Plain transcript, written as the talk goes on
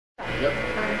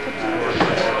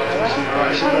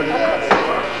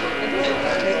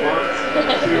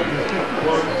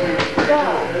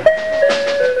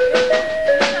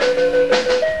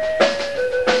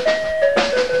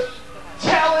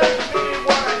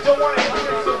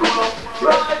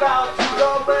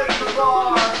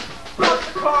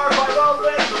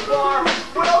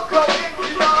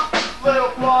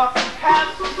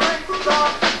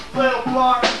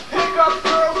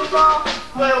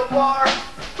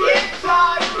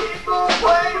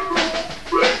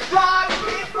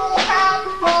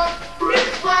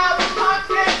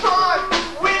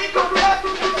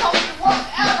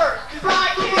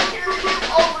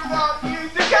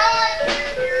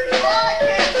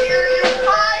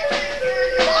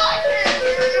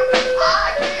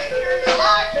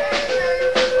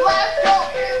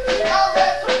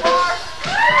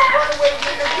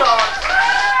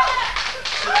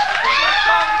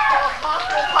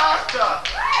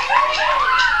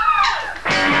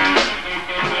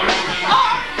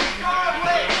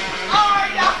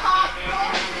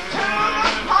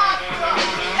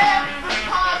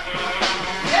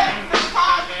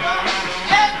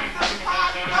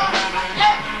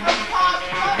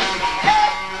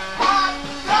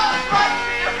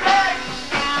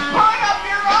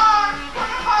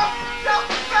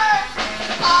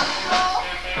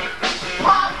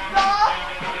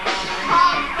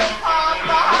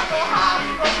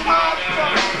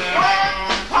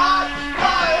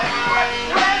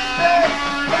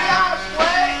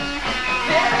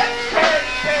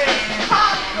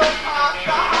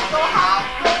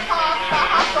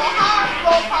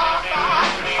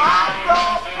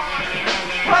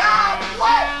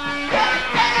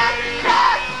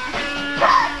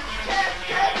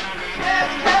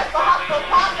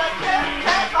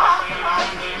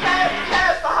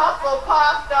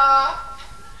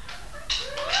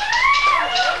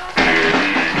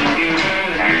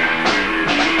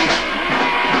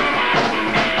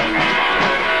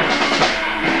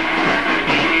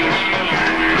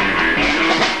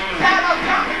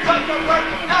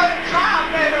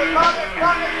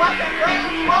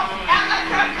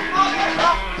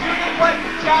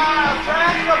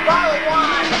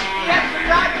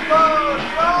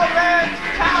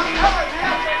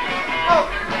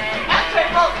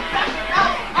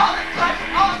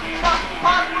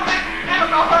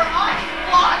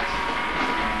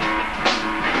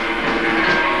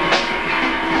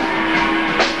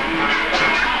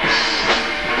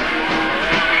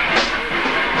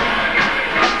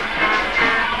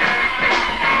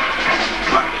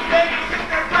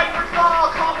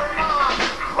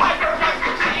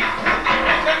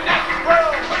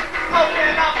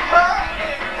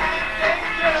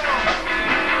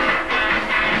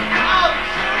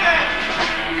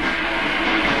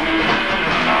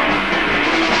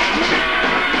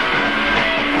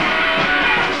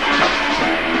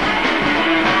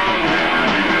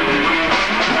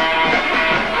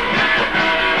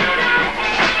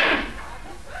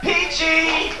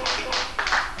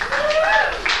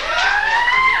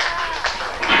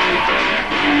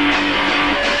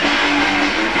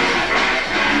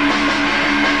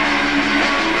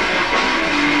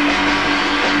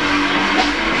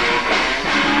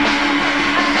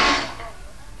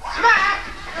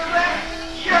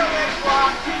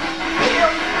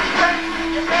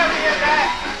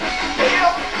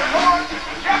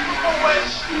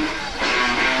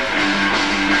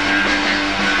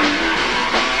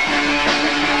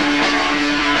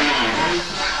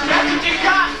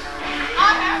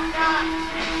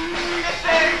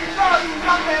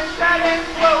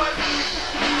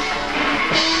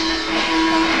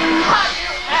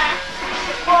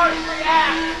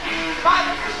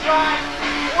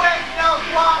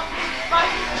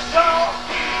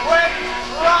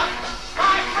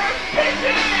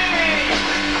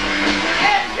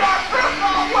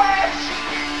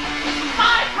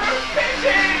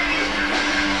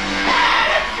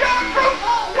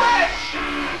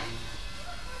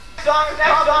Song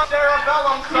next song,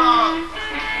 Cerebellum song.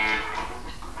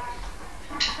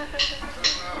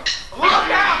 Look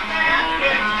out, man,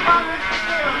 it's coming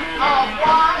soon. A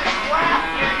wide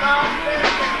blast in the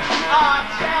vision. A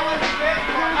challenge fit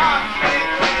for a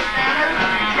stately manner.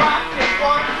 Dropped it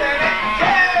once and it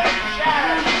did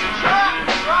shatter. Truck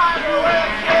driver with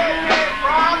kidney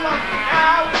problems.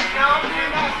 Now we know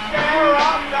in a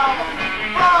cerebellum.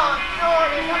 From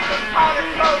snorting up the powder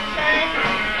cocaine.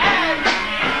 And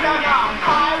he's on a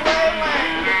highway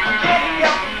lane. Getting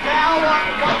up now,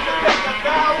 wants to pick the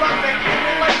bell up and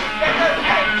accumulate the stickers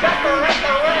and decorate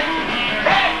the ring.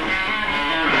 Hey!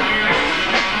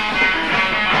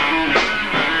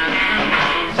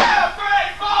 Celebrate!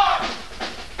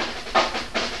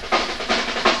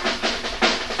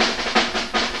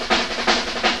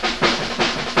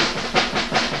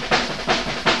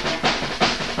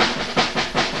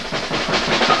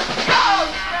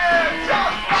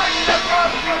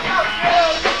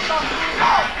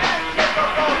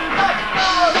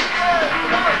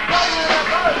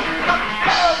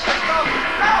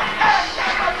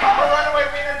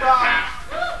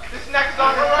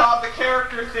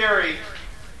 your theory.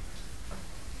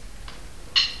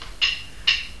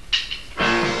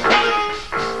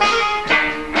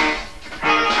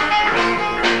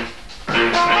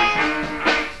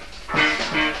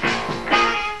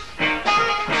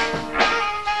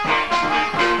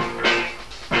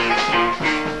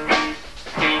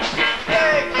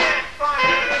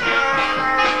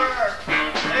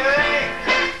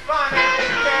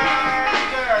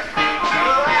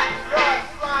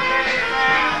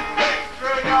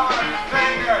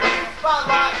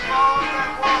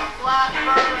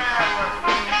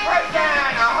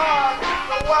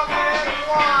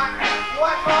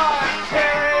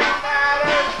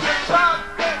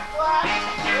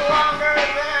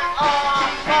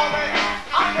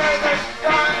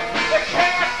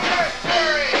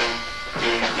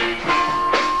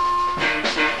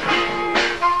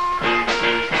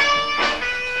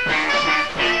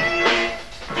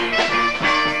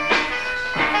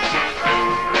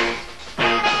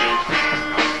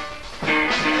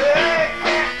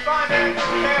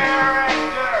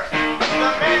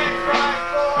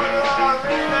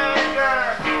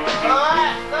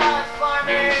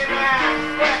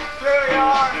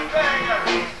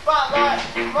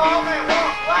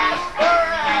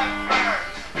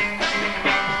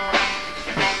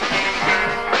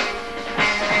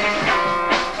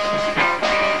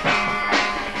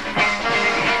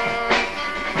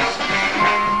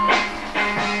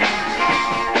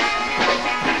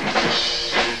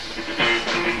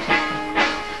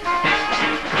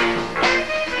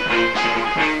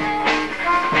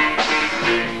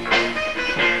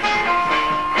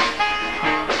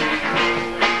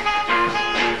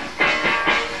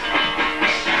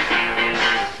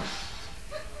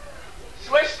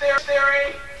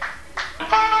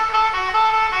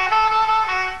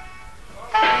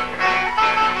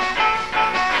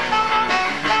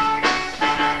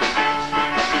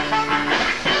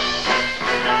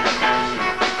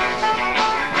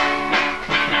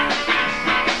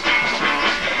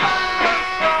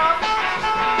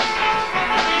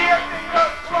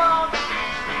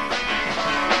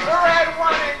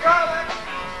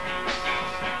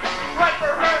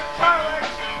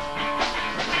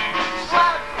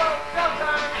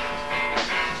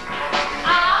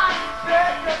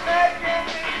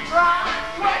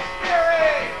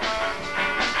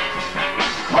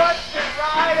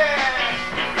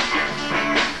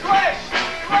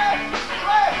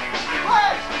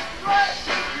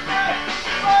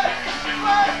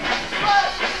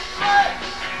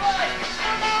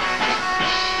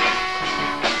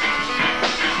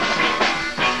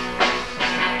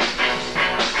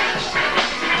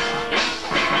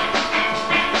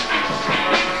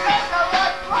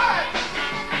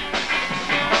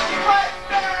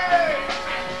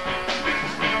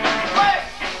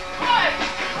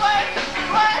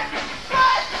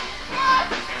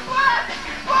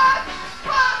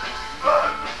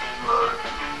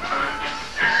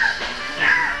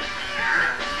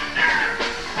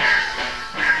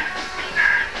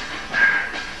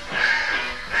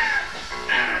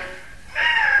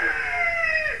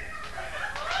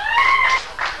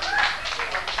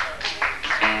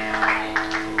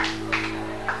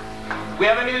 We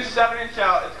have a new 7-inch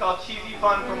out. It's called Cheesy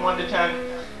Fun from 1 to 10,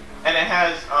 and it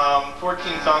has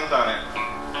 14 songs on it.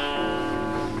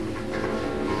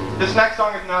 This next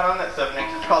song is not on that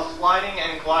 7-inch. It's called Sliding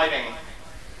and Gliding.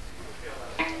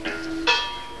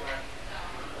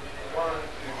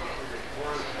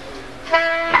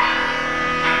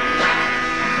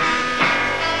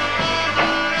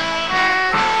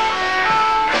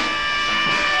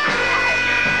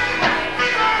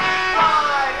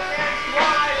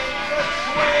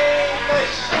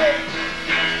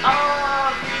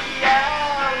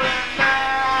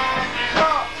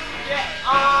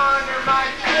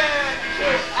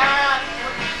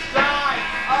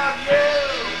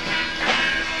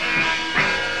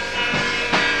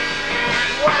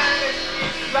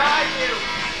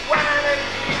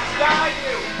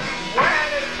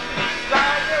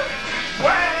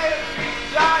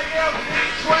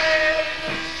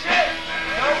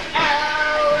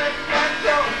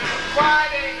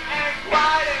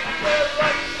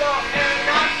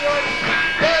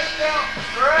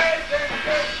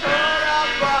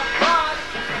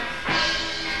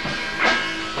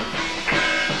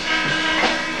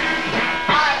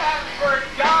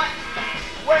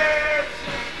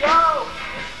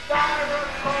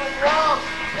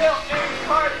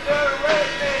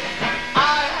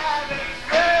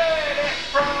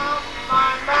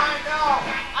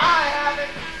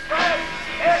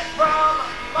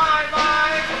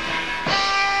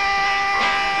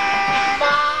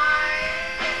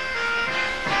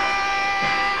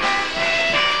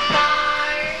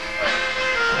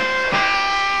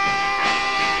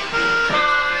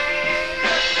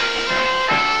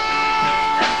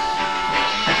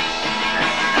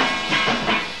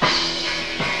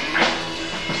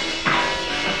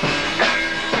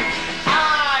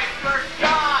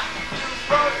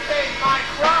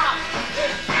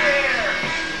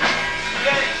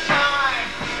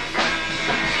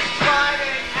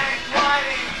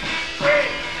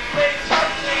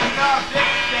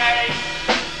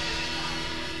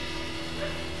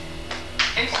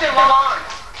 Instant lawn.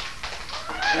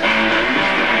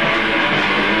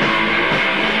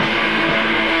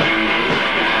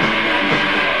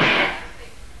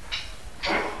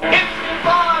 Instant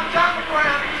lawn, on the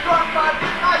ground, struck by the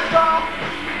ice storm.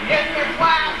 In your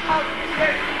class, how you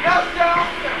sit, no stone,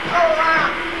 throw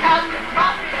around. Has your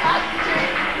coffee, has your tea,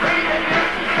 breathing in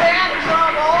some sand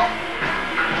trouble.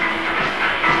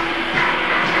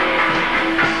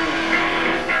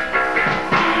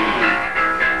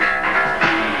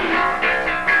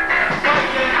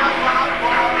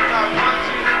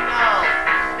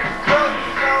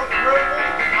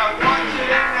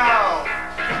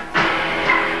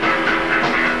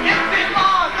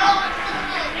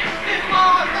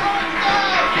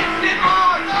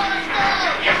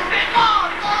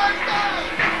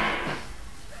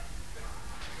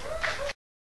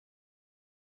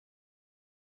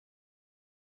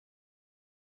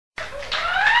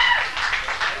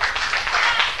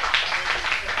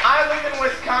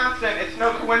 It's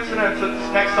no coincidence that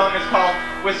this next song is called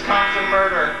Wisconsin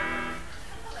Murder.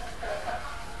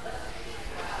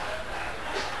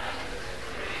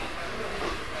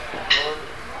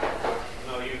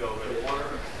 No, you go.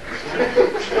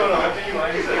 No, after you. I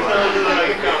said,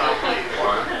 no,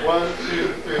 1,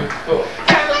 2, 3, 4.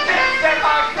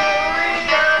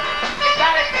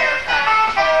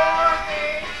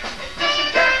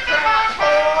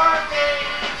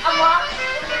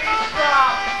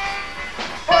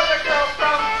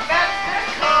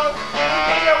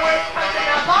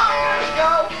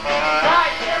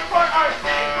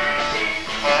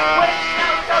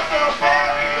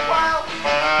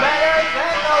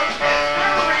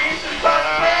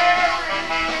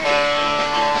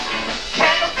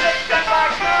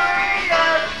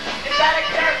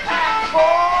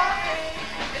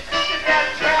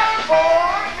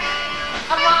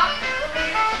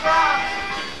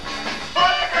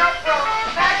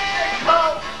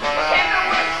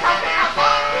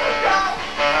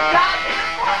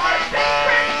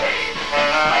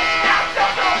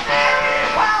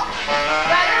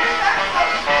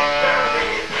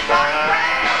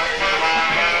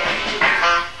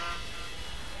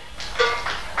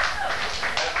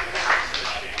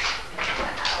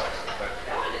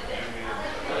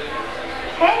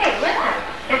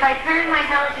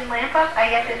 Lamp up, I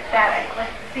guess it's static.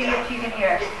 Let's see if you can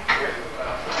hear it.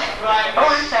 Right. Oh,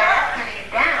 I'm sorry, I'm turning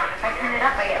it down. If I turn it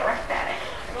up, I get less static.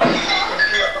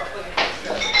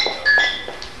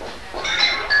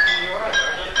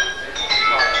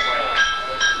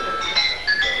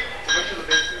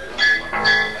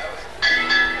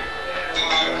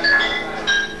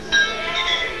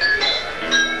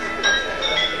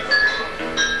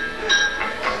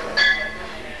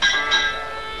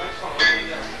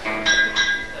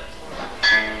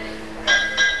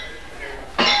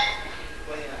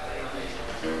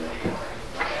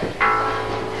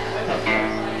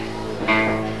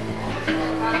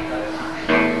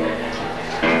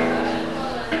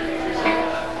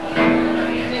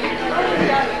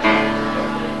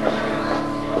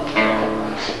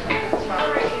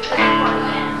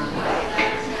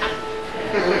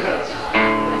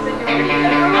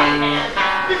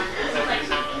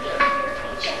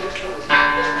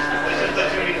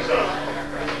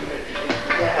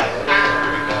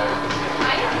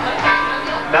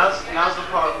 Now's the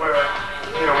part where,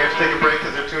 we have to take a break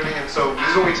because they're tuning, and so this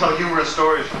is when we tell humorous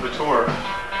stories from the tour.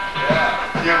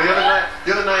 Yeah.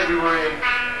 The other night we were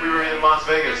in Las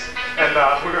Vegas, and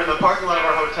we were in the parking lot of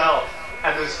our hotel,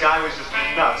 and this guy was just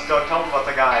nuts. Doug, tell him about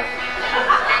the guy.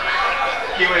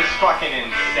 He was fucking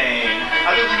insane.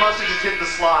 I think he must have just hit the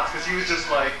slots because he was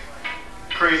just like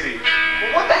crazy.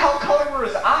 Well, what the hell color were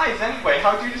his eyes anyway?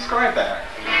 How would you describe that?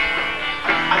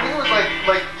 I think it was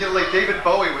like David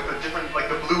Bowie with a different, like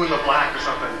the blue and the black or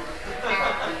something.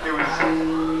 It was.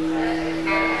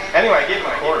 Anyway, I gave him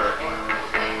a quarter.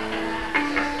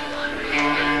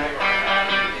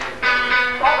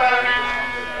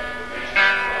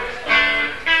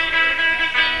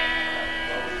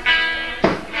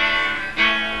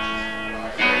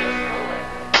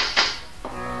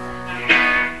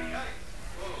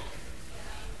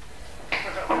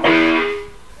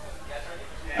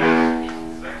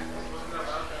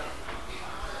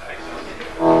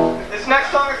 This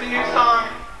next song is a new song.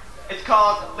 It's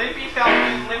called Limpy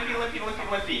Falcon, Limpy, Limpy, Limpy,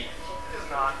 Limpy. It's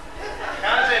not.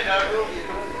 How does it know?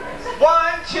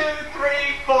 1, 2, 3,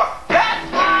 4.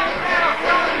 That's my now.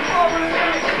 Going forward,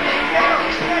 down,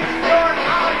 next door,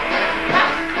 out,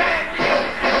 that's the thing.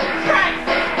 Strength,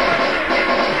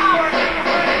 power,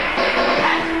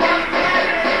 that's what's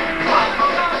happening. I'm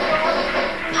on the door.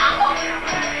 I'm on your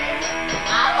phone.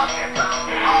 I'm on your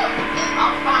phone. Oh,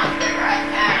 I'll find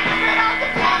cigarette and get out the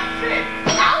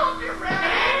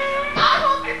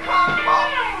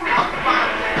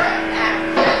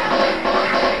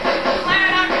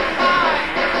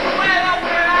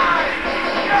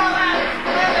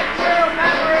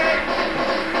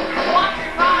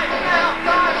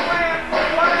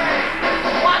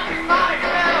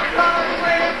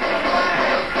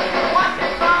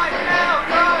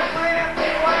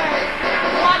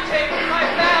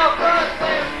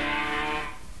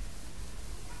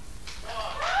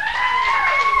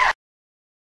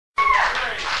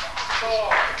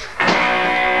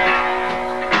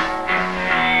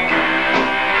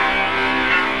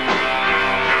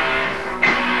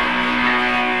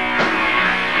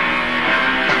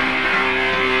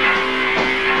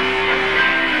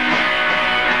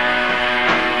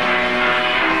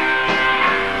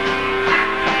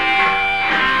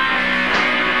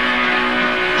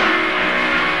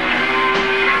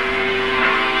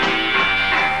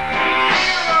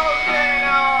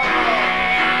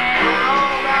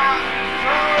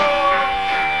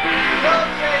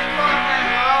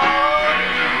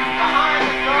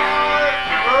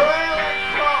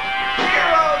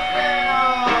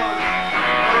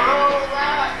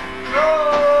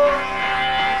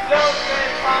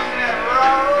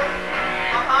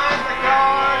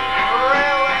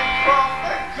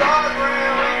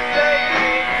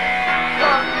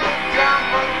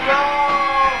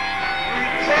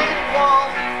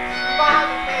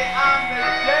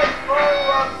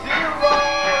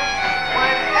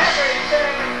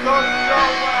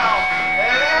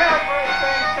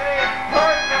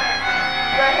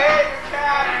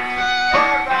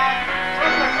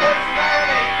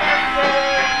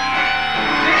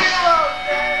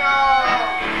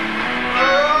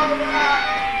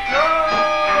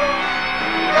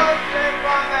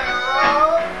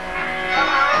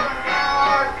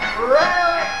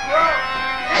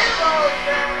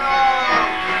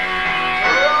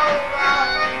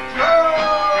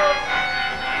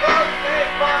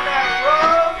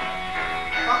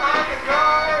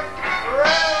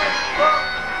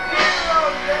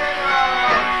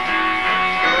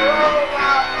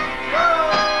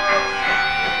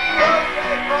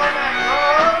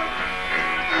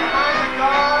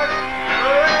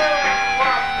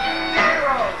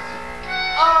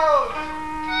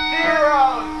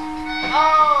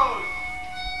O's.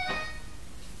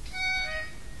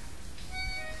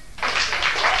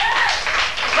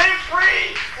 Live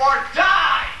free or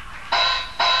die.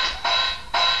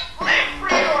 Live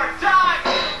free or die,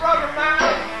 Mr. Rubber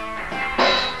Mouth.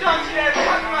 Don't you dare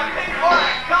touch my pink or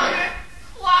I come in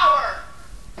flower.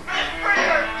 Live free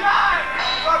or die,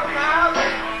 Mr. Rubber Mouth.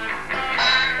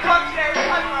 Don't you dare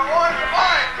touch my order or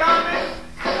I come in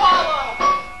swallow.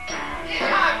 In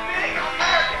my big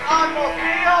American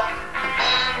automobile.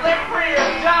 Live free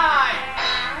or die.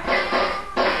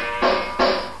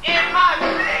 In my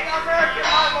big American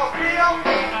automobile.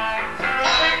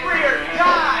 Live free or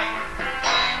die.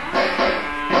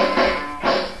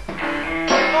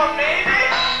 Or maybe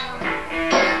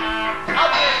I'll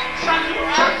just chuck you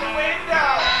out the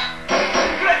window.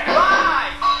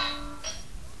 Goodbye.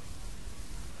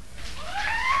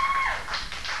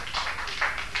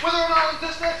 Whether or not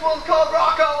this next one's called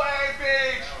Rockaway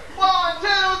Beach. 1, 2,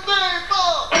 3,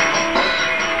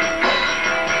 4.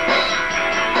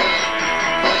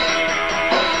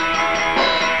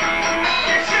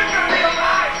 You should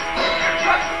realize you're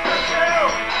trusting me too.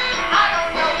 I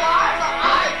don't know why, but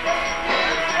I think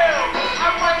you do. I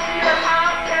went to your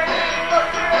house and it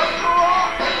looked real cool.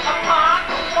 Upon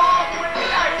the wall, what did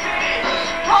I see?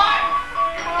 What?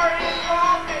 Victorian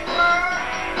wallpaper.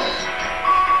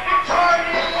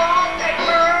 Victorian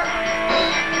wallpaper.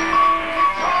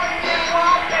 Victorian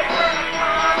wallpaper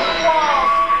upon the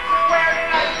walls. Where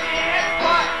did I see it?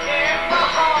 But in the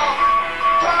hall.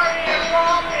 Victorian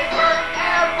wallpaper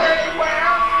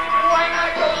everywhere. When I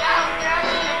go out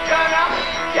next, you're gonna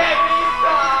get me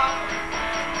some.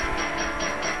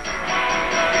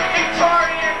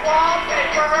 Victorian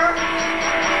wallpaper.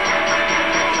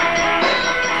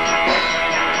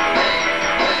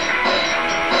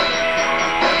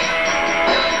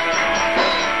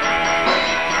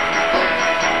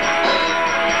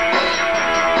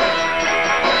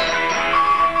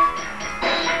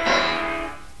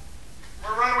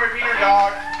 We're Runaway Weiner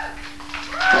Dog.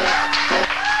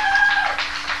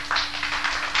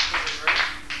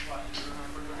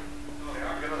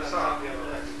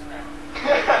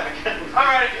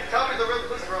 Alright, Tell me the rhythm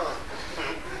was wrong.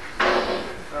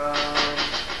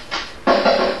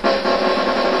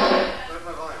 Where's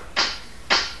my volume?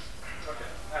 Okay,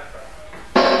 that's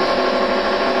right.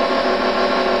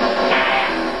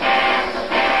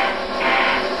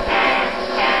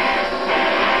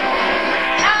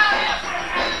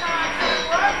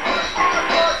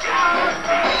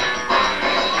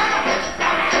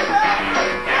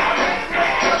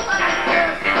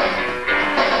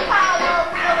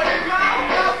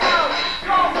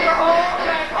 Go for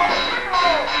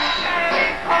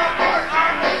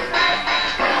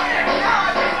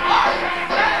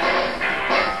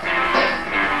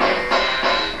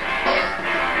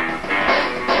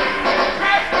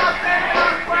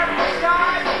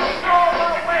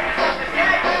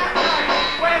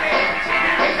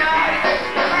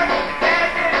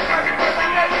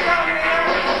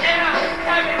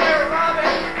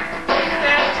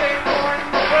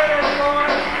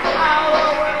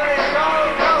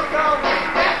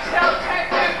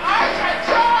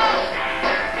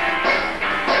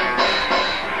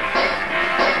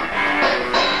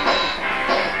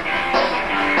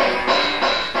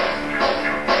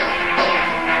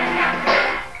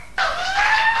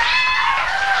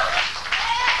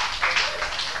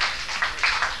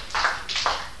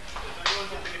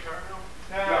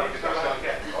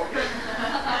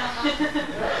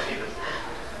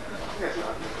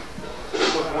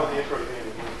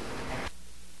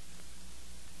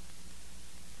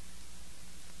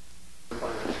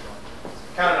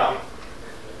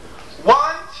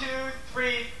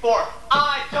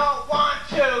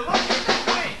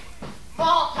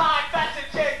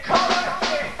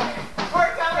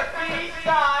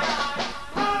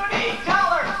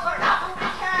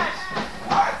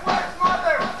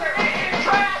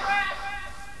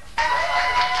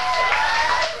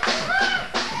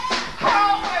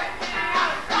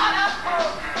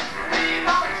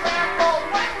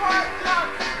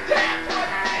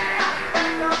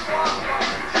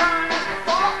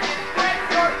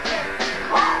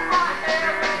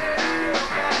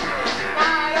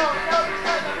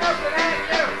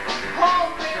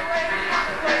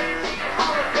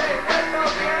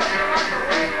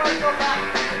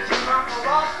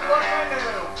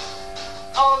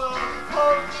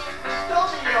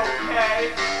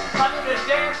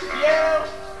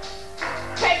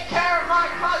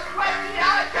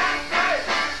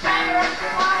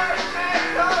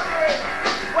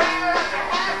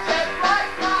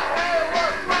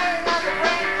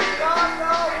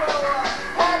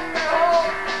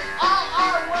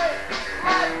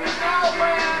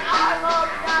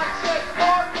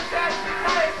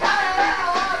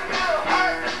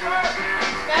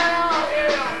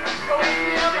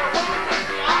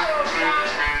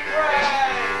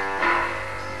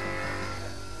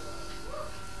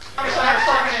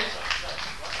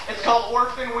called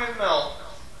Orphan Windmill.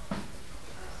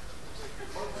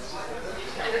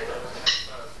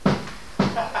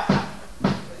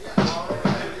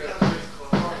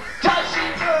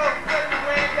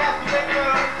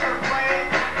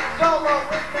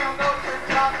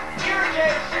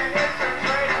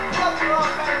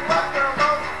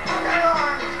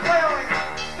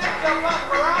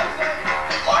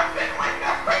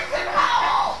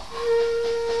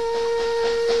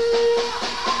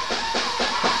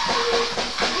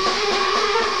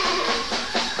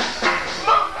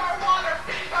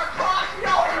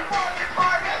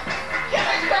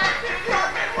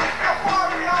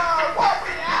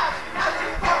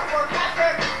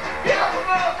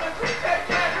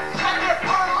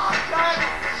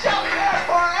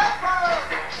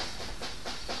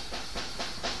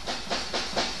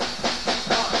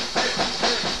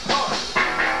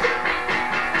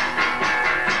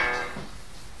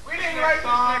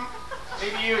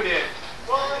 Maybe you did.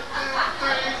 1, 2,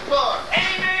 3, 4.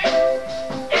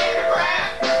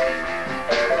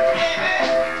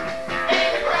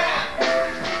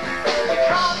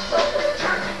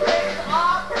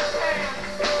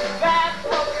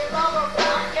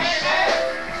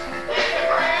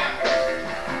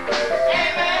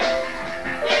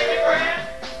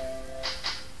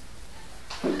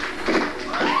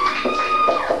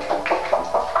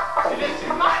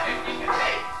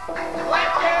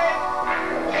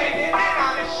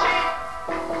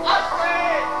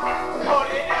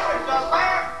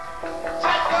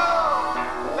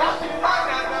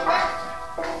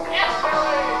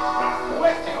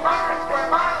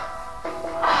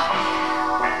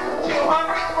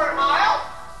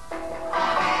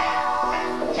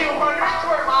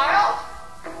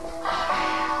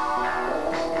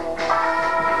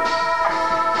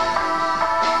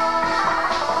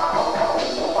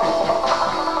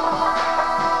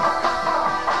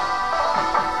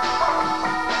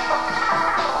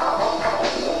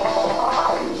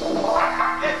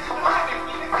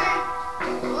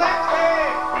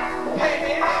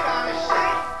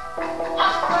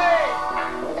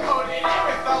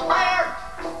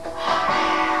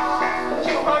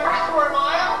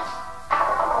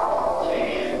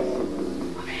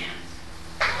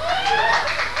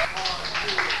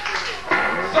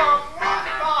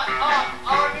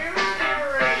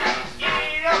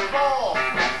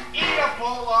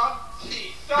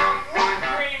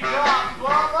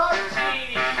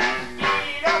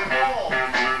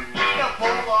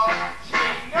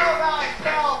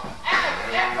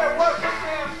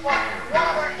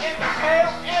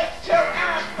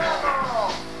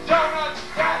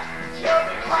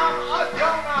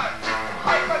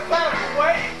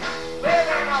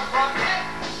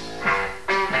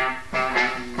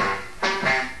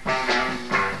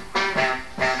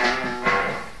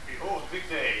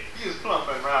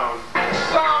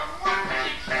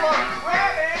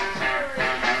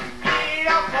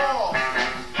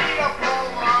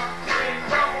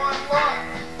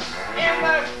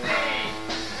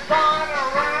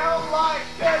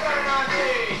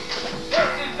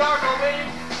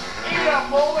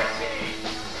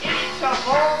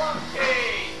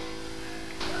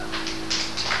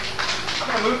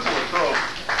 Move to a throat.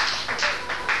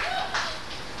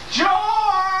 George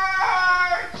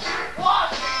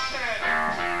Washington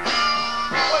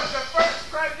was the first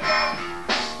president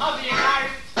of the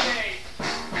United States.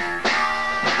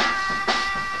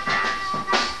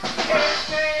 His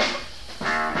name is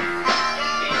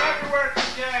seen everywhere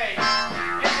today.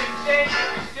 In the state, in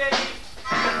the city,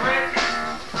 the bridge,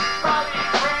 probably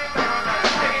random on a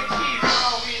chicken cheese for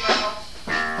all we know.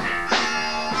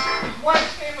 His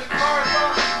wife's name was Martha.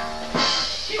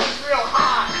 She was real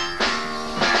hot.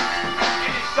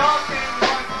 And his dog name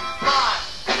was Spot.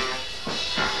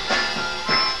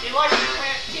 He liked to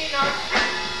plant peanuts.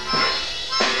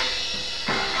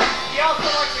 He also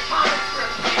liked the comic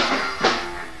strip peanuts.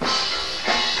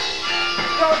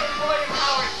 So did William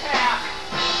Howard Taft.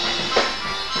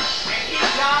 And he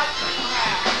dodged the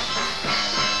trap.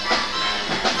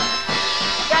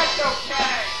 That's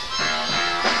okay.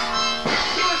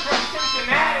 He was from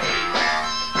Cincinnati.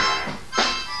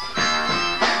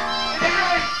 Did they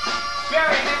really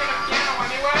bury him in a piano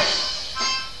anyway?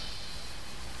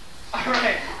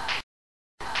 Alright.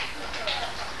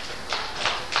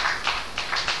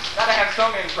 Gotta have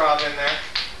some improv in there.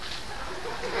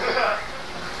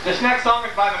 This next song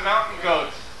is by the Mountain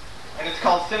Goats, and it's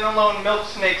called Sin Alone Milk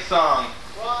Snake Song.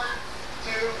 1,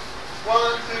 2,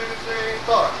 1, 2, 3,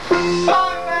 4.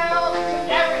 Sun melts,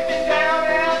 everything down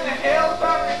and the hills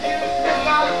are reduced to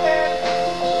nothing.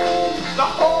 The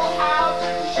whole house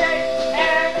shakes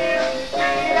and you can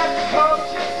see that the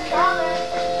coach is coming.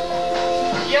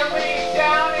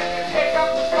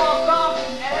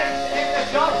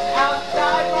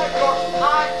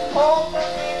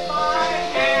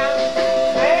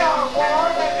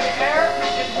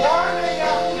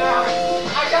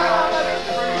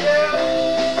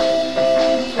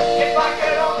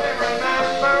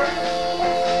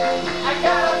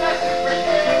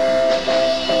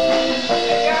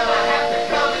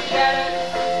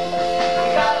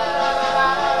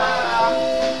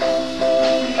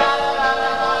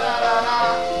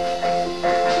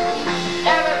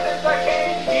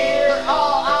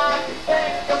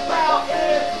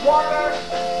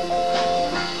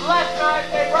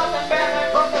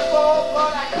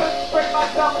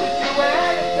 myself to do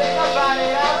anything about it.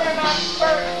 I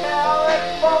remember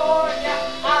California.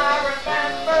 I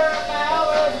remember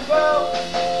Malibu.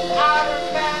 I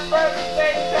remember the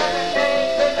states and the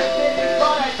names and the cities,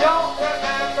 but I don't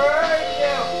remember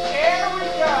you. Here we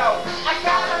go. I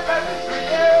got a message for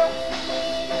you.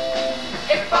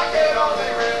 If I could only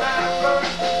remember.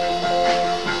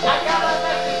 I got a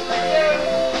message for you.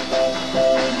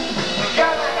 You're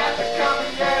gonna have to come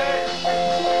and get it.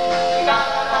 Da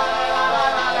da da da da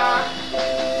da da.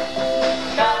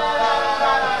 Da da da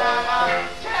da da da da.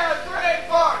 2, 3,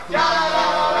 4. Da da da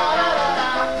da da da da.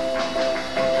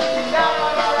 Da da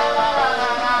da da da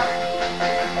da da.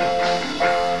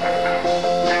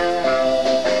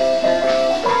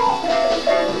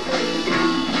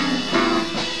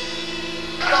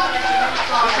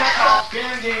 Song called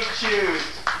Band-Aid Shoes.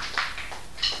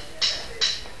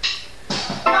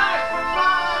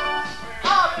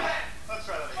 Let's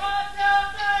try that again. 1, 2,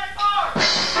 3, 4.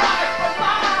 Rise for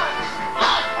fun.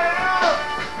 Hospital.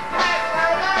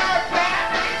 Headliner.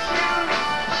 Band-Aid shoes.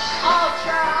 I'll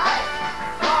try.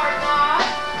 Hard not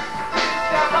to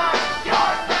step on your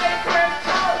sacred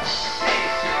toes.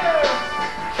 These shoes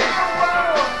cure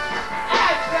wounds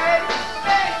as they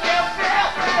make you feel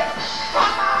free.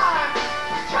 Come on.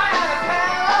 Try on a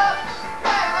pair of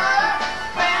peddler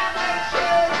Band-Aid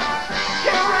shoes.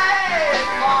 Curate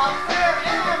monster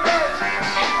image.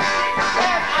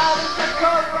 Get out of the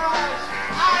garage.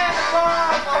 I am the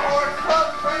bar. The horse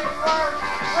close frame work.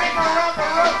 Ring around the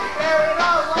road to bury it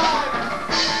alive.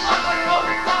 Up and go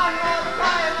the sun on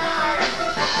cyanide.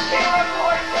 Healing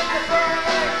poison to burn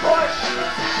and push.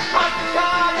 Talk to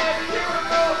God if you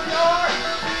remove your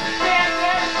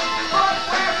Band-Aid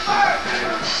footwear first.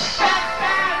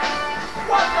 Batman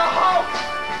was a hoax.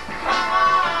 Come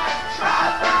on, try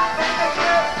something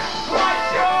new. Twice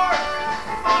your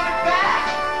money back.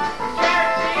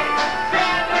 Guaranteed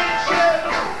Band-Aid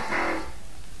shoes.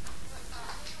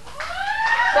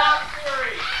 Sound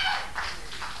theory.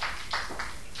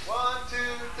 1, 2,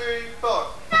 3, 4.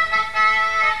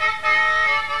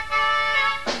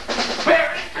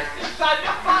 Buried just inside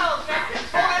the files, napkins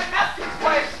full and Neptune's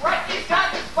place. Right beside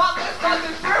the spotless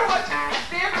nothing through what you can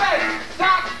see in face.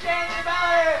 Stop changing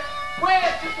belly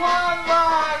with just one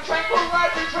line.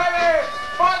 Tranquilize your trigger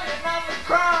for the anonymous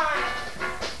crime.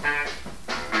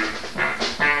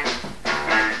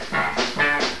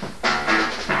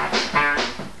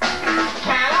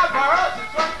 Can I borrow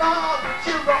just one thought that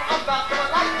you wrote about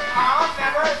someone like me? I'll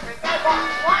never admit that one.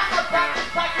 Line up back and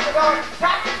stuck in the door.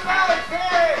 Talking about a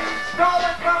day.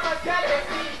 Stolen from a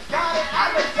deputy. Got it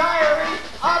out of the diary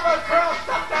of a girl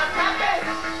sometimes happens.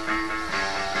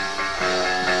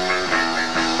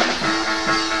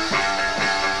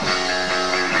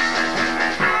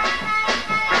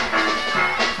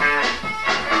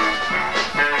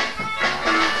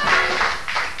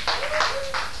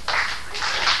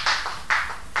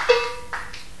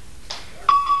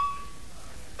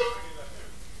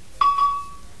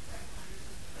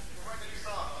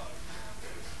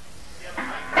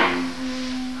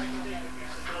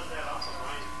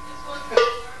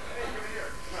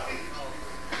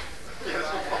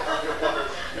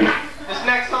 This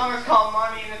next song is called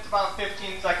Money and it's about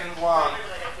 15 seconds long.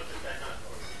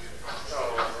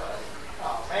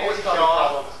 It's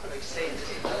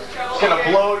gonna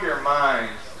blow your mind.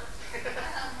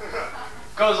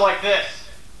 Goes like this.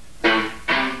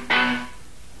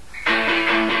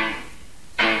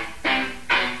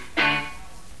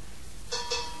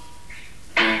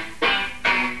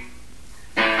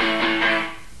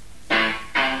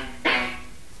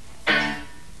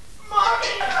 Money!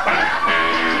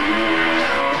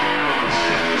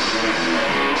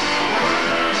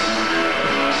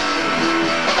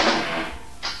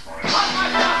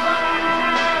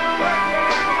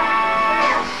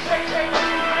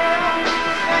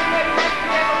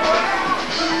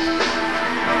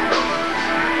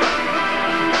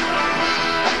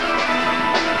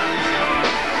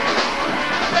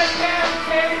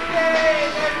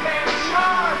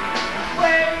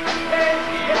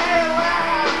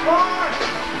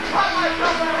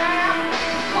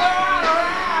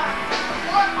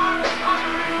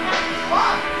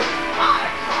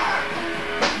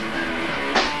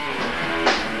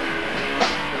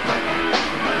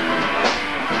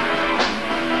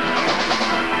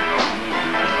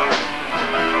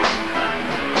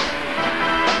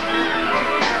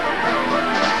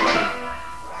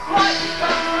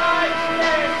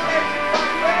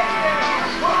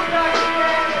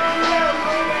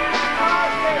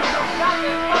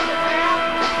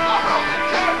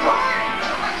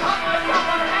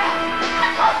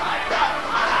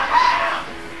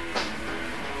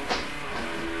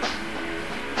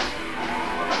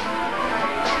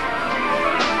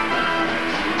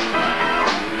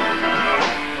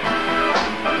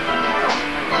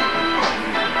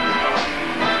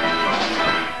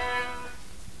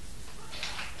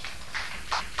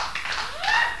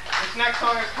 This next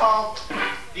song is called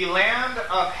The Land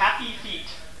of Happy Feet.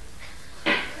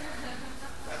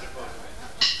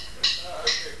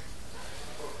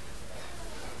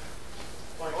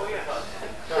 Oh, yeah.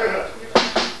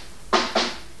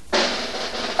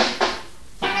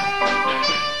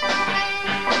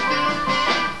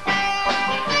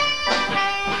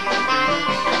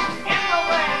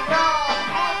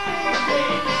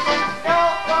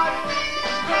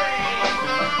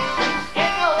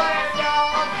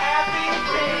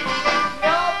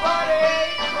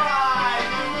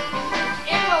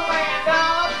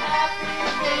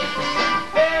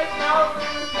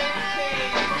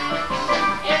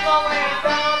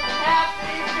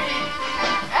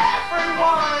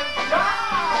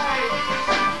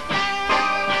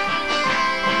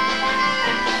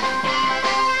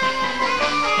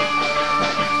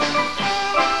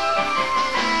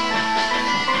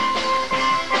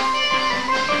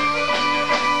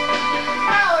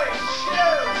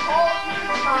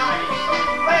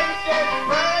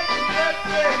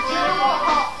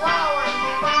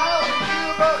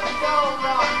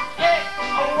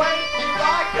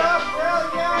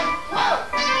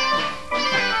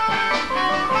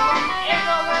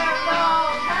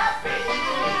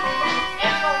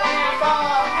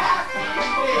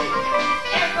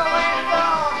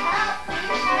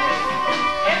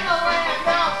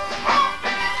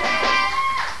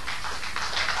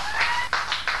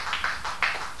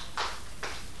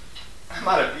 I'm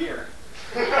out of beer.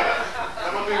 I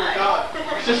don't think we're done.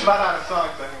 We're just about out of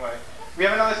songs anyway. We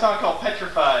have another song called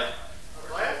Petrified.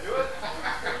 Let's do it.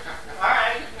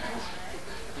 Alright.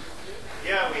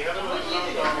 Yeah, we have another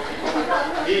song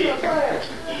called E.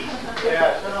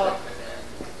 Yeah.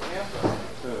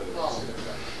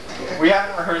 We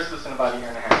haven't rehearsed this in about a year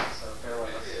and a half.